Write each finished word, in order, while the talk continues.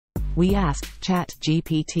we asked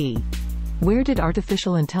ChatGPT, where did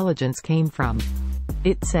artificial intelligence came from?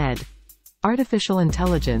 It said, artificial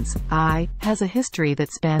intelligence, AI, has a history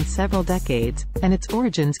that spans several decades, and its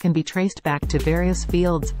origins can be traced back to various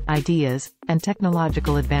fields, ideas, and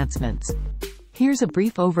technological advancements. Here's a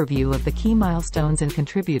brief overview of the key milestones and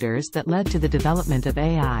contributors that led to the development of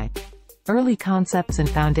AI. Early concepts and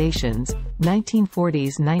foundations,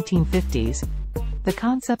 1940s-1950s. The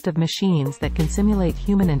concept of machines that can simulate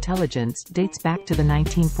human intelligence dates back to the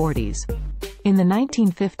 1940s. In the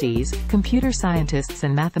 1950s, computer scientists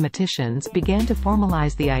and mathematicians began to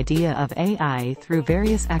formalize the idea of AI through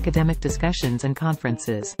various academic discussions and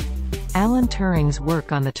conferences. Alan Turing's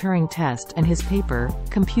work on the Turing test and his paper,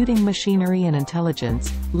 Computing Machinery and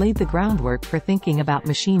Intelligence, laid the groundwork for thinking about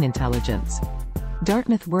machine intelligence.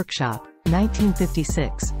 Dartmouth Workshop,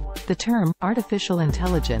 1956. The term, artificial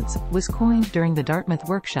intelligence, was coined during the Dartmouth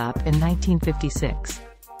Workshop in 1956.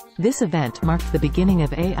 This event marked the beginning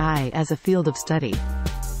of AI as a field of study.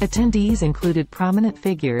 Attendees included prominent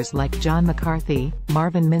figures like John McCarthy,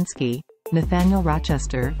 Marvin Minsky, Nathaniel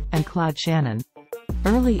Rochester, and Claude Shannon.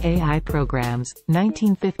 Early AI programs,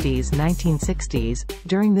 1950s-1960s.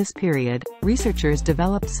 During this period, researchers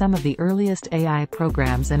developed some of the earliest AI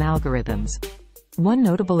programs and algorithms. One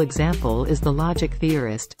notable example is the logic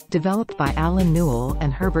theorist, developed by Alan Newell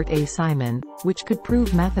and Herbert A. Simon, which could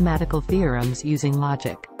prove mathematical theorems using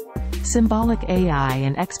logic. Symbolic AI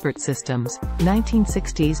and expert systems,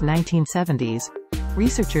 1960s-1970s.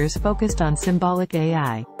 Researchers focused on symbolic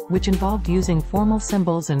AI, which involved using formal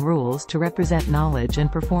symbols and rules to represent knowledge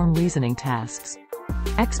and perform reasoning tasks.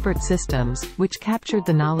 Expert systems, which captured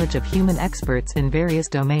the knowledge of human experts in various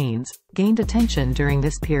domains, gained attention during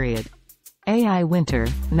this period. AI winter,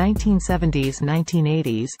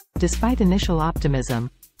 1970s-1980s. Despite initial optimism,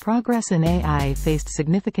 progress in AI faced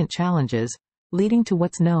significant challenges, leading to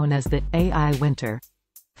what's known as the AI winter.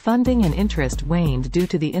 Funding and interest waned due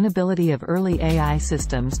to the inability of early AI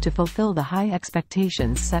systems to fulfill the high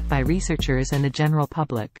expectations set by researchers and the general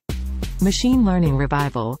public. Machine learning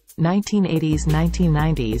revival,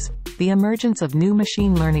 1980s-1990s. The emergence of new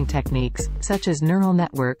machine learning techniques, such as neural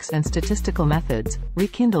networks and statistical methods,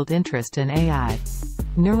 rekindled interest in AI.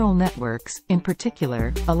 Neural networks, in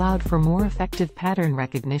particular, allowed for more effective pattern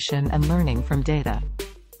recognition and learning from data.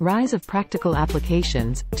 Rise of practical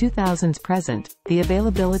applications, 2000s present. The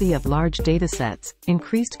availability of large datasets,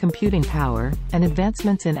 increased computing power, and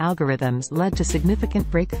advancements in algorithms led to significant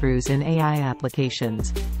breakthroughs in AI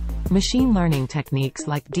applications. Machine learning techniques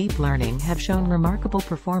like deep learning have shown remarkable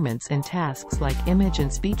performance in tasks like image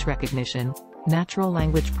and speech recognition, natural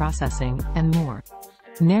language processing, and more.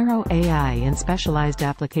 Narrow AI in specialized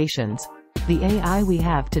applications. The AI we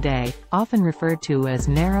have today, often referred to as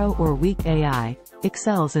narrow or weak AI,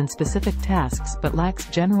 excels in specific tasks but lacks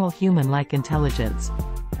general human-like intelligence.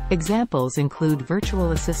 Examples include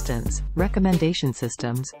virtual assistants, recommendation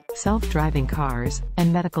systems, self-driving cars,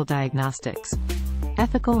 and medical diagnostics.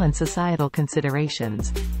 Ethical and societal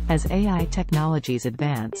considerations. As AI technologies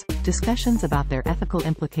advance, discussions about their ethical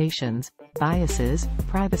implications, biases,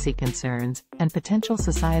 privacy concerns, and potential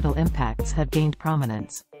societal impacts have gained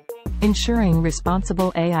prominence. Ensuring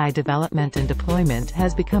responsible AI development and deployment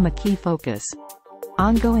has become a key focus.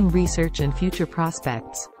 Ongoing research and future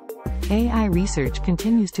prospects. AI research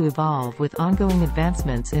continues to evolve with ongoing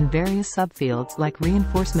advancements in various subfields like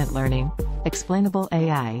reinforcement learning, explainable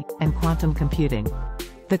AI, and quantum computing.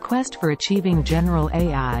 The quest for achieving general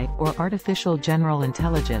AI, or artificial general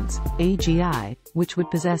intelligence, AGI, which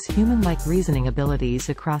would possess human-like reasoning abilities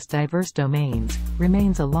across diverse domains,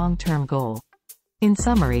 remains a long-term goal. In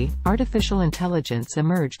summary, artificial intelligence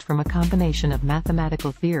emerged from a combination of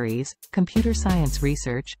mathematical theories, computer science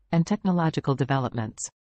research, and technological developments.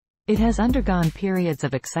 It has undergone periods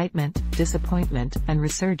of excitement, disappointment, and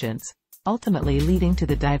resurgence, ultimately leading to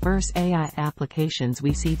the diverse AI applications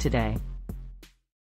we see today.